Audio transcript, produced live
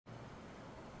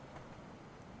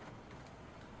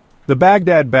The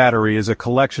Baghdad Battery is a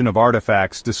collection of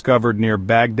artifacts discovered near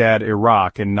Baghdad,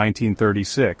 Iraq in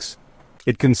 1936.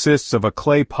 It consists of a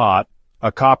clay pot,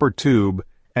 a copper tube,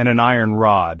 and an iron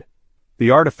rod.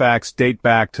 The artifacts date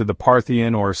back to the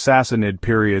Parthian or Sassanid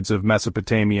periods of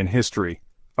Mesopotamian history,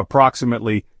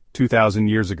 approximately 2,000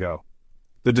 years ago.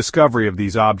 The discovery of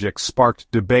these objects sparked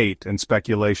debate and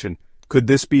speculation. Could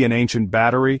this be an ancient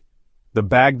battery? The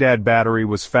Baghdad Battery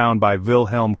was found by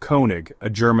Wilhelm Koenig, a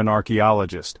German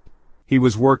archaeologist. He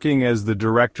was working as the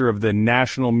director of the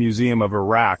National Museum of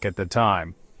Iraq at the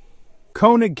time.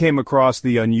 Koenig came across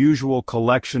the unusual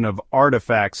collection of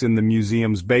artifacts in the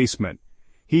museum's basement.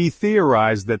 He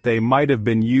theorized that they might have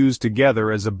been used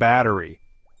together as a battery.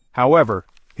 However,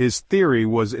 his theory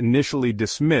was initially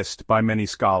dismissed by many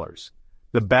scholars.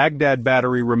 The Baghdad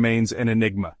Battery remains an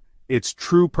enigma. Its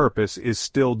true purpose is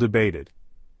still debated.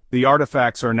 The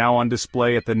artifacts are now on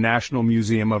display at the National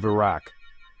Museum of Iraq.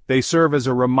 They serve as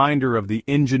a reminder of the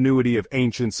ingenuity of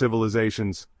ancient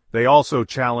civilizations. They also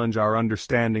challenge our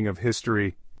understanding of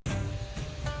history.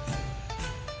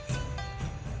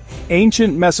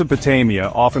 Ancient Mesopotamia,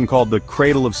 often called the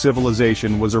cradle of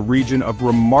civilization, was a region of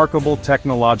remarkable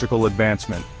technological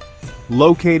advancement.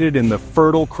 Located in the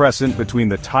Fertile Crescent between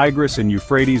the Tigris and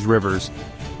Euphrates rivers,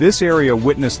 this area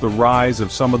witnessed the rise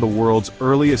of some of the world's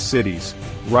earliest cities,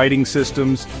 writing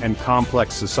systems, and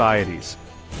complex societies.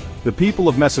 The people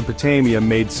of Mesopotamia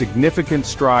made significant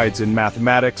strides in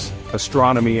mathematics,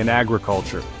 astronomy, and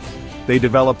agriculture. They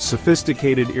developed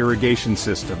sophisticated irrigation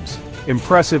systems,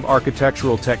 impressive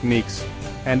architectural techniques,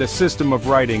 and a system of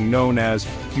writing known as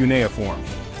cuneiform.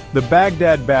 The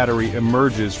Baghdad Battery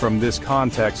emerges from this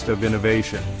context of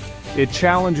innovation. It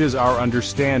challenges our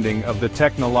understanding of the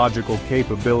technological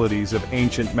capabilities of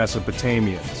ancient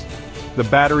Mesopotamians. The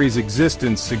battery's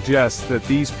existence suggests that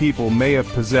these people may have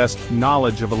possessed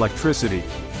knowledge of electricity.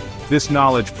 This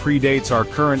knowledge predates our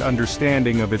current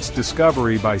understanding of its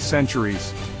discovery by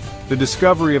centuries. The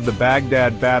discovery of the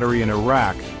Baghdad Battery in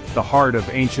Iraq, the heart of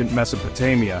ancient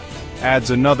Mesopotamia, adds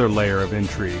another layer of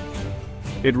intrigue.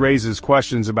 It raises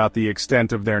questions about the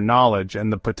extent of their knowledge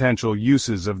and the potential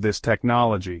uses of this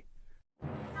technology.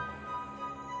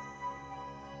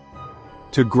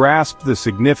 To grasp the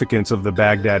significance of the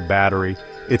Baghdad Battery,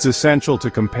 it's essential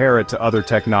to compare it to other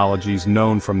technologies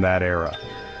known from that era.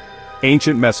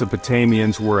 Ancient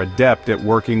Mesopotamians were adept at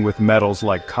working with metals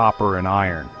like copper and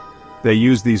iron. They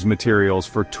used these materials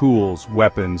for tools,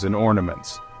 weapons, and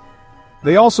ornaments.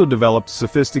 They also developed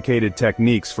sophisticated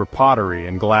techniques for pottery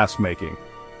and glassmaking.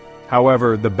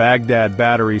 However, the Baghdad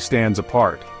Battery stands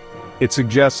apart. It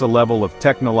suggests a level of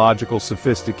technological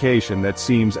sophistication that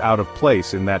seems out of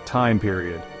place in that time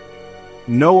period.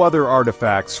 No other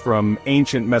artifacts from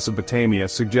ancient Mesopotamia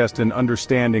suggest an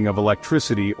understanding of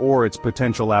electricity or its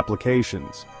potential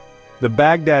applications. The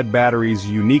Baghdad Battery's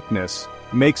uniqueness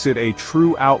makes it a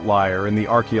true outlier in the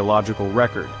archaeological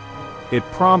record. It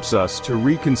prompts us to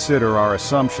reconsider our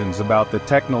assumptions about the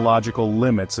technological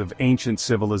limits of ancient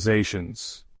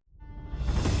civilizations.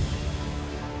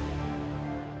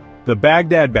 The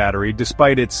Baghdad Battery,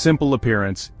 despite its simple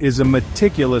appearance, is a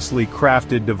meticulously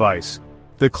crafted device.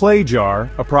 The clay jar,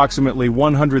 approximately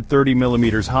 130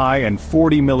 millimeters high and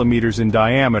 40 millimeters in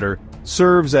diameter,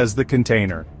 serves as the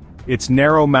container. Its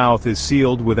narrow mouth is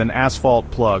sealed with an asphalt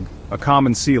plug, a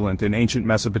common sealant in ancient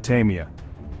Mesopotamia.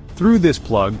 Through this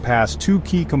plug pass two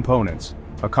key components,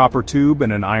 a copper tube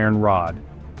and an iron rod.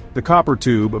 The copper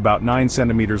tube, about 9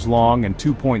 centimeters long and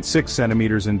 2.6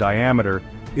 centimeters in diameter,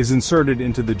 is inserted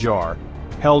into the jar,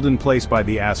 held in place by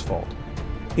the asphalt.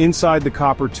 Inside the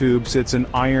copper tube sits an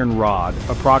iron rod,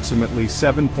 approximately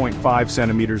 7.5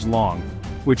 centimeters long,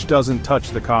 which doesn't touch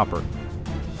the copper.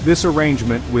 This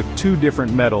arrangement, with two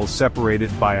different metals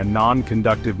separated by a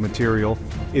non-conductive material,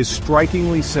 is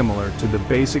strikingly similar to the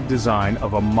basic design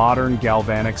of a modern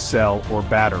galvanic cell or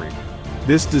battery.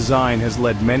 This design has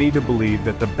led many to believe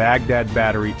that the Baghdad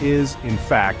Battery is, in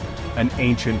fact, an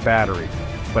ancient battery.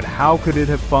 But how could it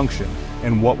have functioned,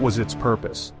 and what was its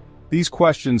purpose? These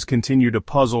questions continue to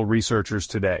puzzle researchers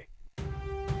today.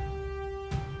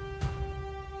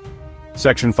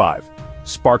 Section 5.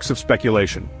 Sparks of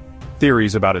speculation.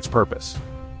 Theories about its purpose.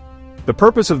 The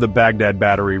purpose of the Baghdad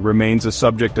Battery remains a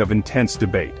subject of intense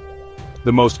debate.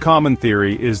 The most common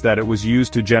theory is that it was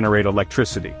used to generate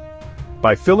electricity.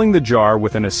 By filling the jar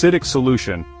with an acidic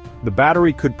solution, the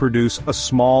battery could produce a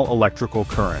small electrical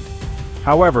current.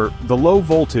 However, the low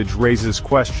voltage raises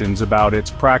questions about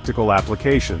its practical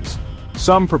applications.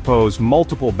 Some propose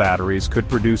multiple batteries could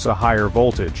produce a higher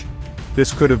voltage.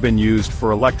 This could have been used for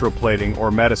electroplating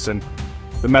or medicine.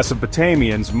 The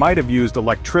Mesopotamians might have used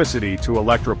electricity to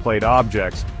electroplate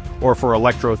objects, or for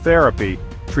electrotherapy,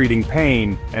 treating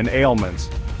pain and ailments.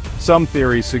 Some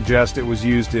theories suggest it was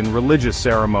used in religious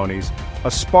ceremonies.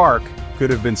 A spark could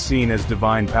have been seen as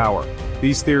divine power.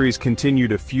 These theories continue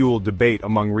to fuel debate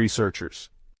among researchers.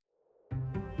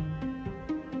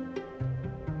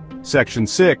 Section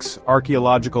 6,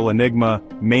 Archaeological Enigma,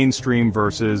 Mainstream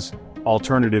versus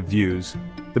Alternative Views.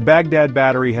 The Baghdad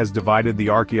Battery has divided the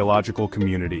archaeological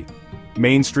community.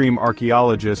 Mainstream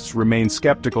archaeologists remain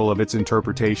skeptical of its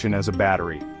interpretation as a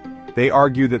battery. They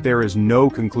argue that there is no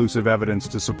conclusive evidence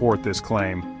to support this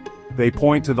claim. They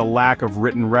point to the lack of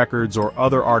written records or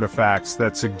other artifacts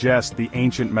that suggest the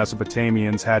ancient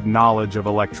Mesopotamians had knowledge of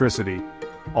electricity.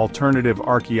 Alternative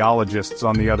archaeologists,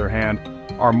 on the other hand,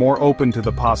 are more open to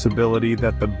the possibility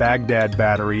that the Baghdad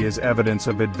Battery is evidence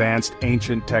of advanced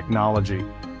ancient technology.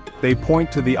 They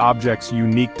point to the object's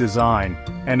unique design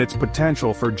and its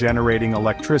potential for generating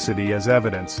electricity as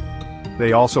evidence.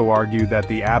 They also argue that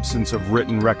the absence of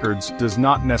written records does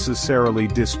not necessarily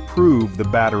disprove the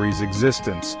battery's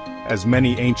existence, as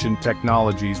many ancient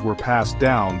technologies were passed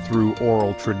down through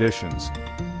oral traditions.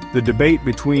 The debate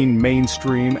between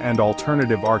mainstream and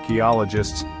alternative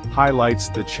archaeologists highlights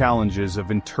the challenges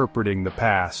of interpreting the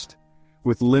past.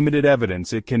 With limited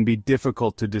evidence, it can be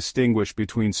difficult to distinguish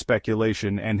between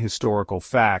speculation and historical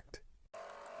fact.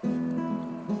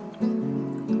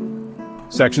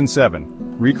 Section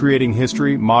 7. Recreating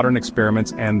history, modern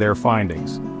experiments, and their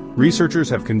findings. Researchers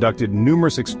have conducted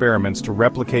numerous experiments to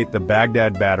replicate the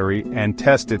Baghdad Battery and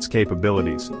test its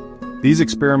capabilities. These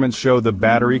experiments show the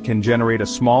battery can generate a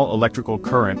small electrical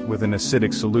current with an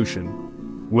acidic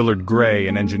solution. Willard Gray,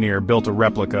 an engineer, built a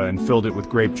replica and filled it with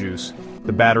grape juice.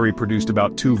 The battery produced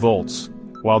about 2 volts.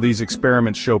 While these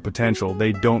experiments show potential,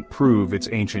 they don't prove its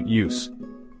ancient use.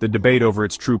 The debate over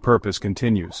its true purpose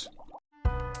continues.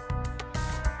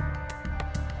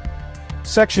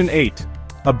 Section 8.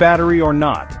 A battery or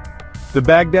not? The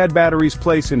Baghdad Battery's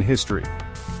place in history.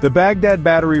 The Baghdad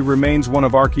Battery remains one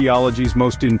of archaeology's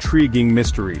most intriguing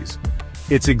mysteries.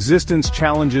 Its existence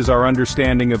challenges our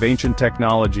understanding of ancient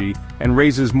technology and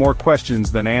raises more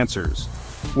questions than answers.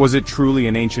 Was it truly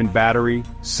an ancient battery,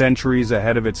 centuries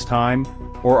ahead of its time?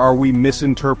 Or are we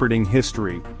misinterpreting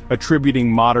history,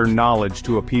 attributing modern knowledge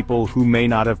to a people who may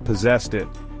not have possessed it?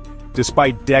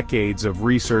 Despite decades of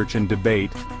research and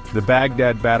debate, the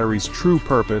Baghdad Battery's true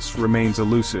purpose remains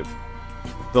elusive.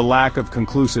 The lack of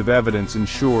conclusive evidence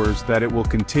ensures that it will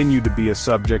continue to be a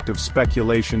subject of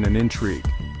speculation and intrigue.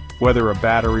 Whether a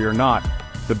battery or not,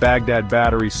 the Baghdad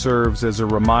Battery serves as a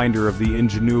reminder of the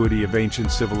ingenuity of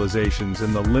ancient civilizations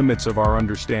and the limits of our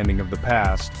understanding of the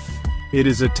past. It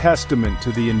is a testament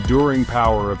to the enduring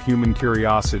power of human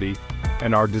curiosity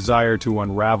and our desire to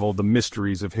unravel the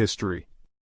mysteries of history.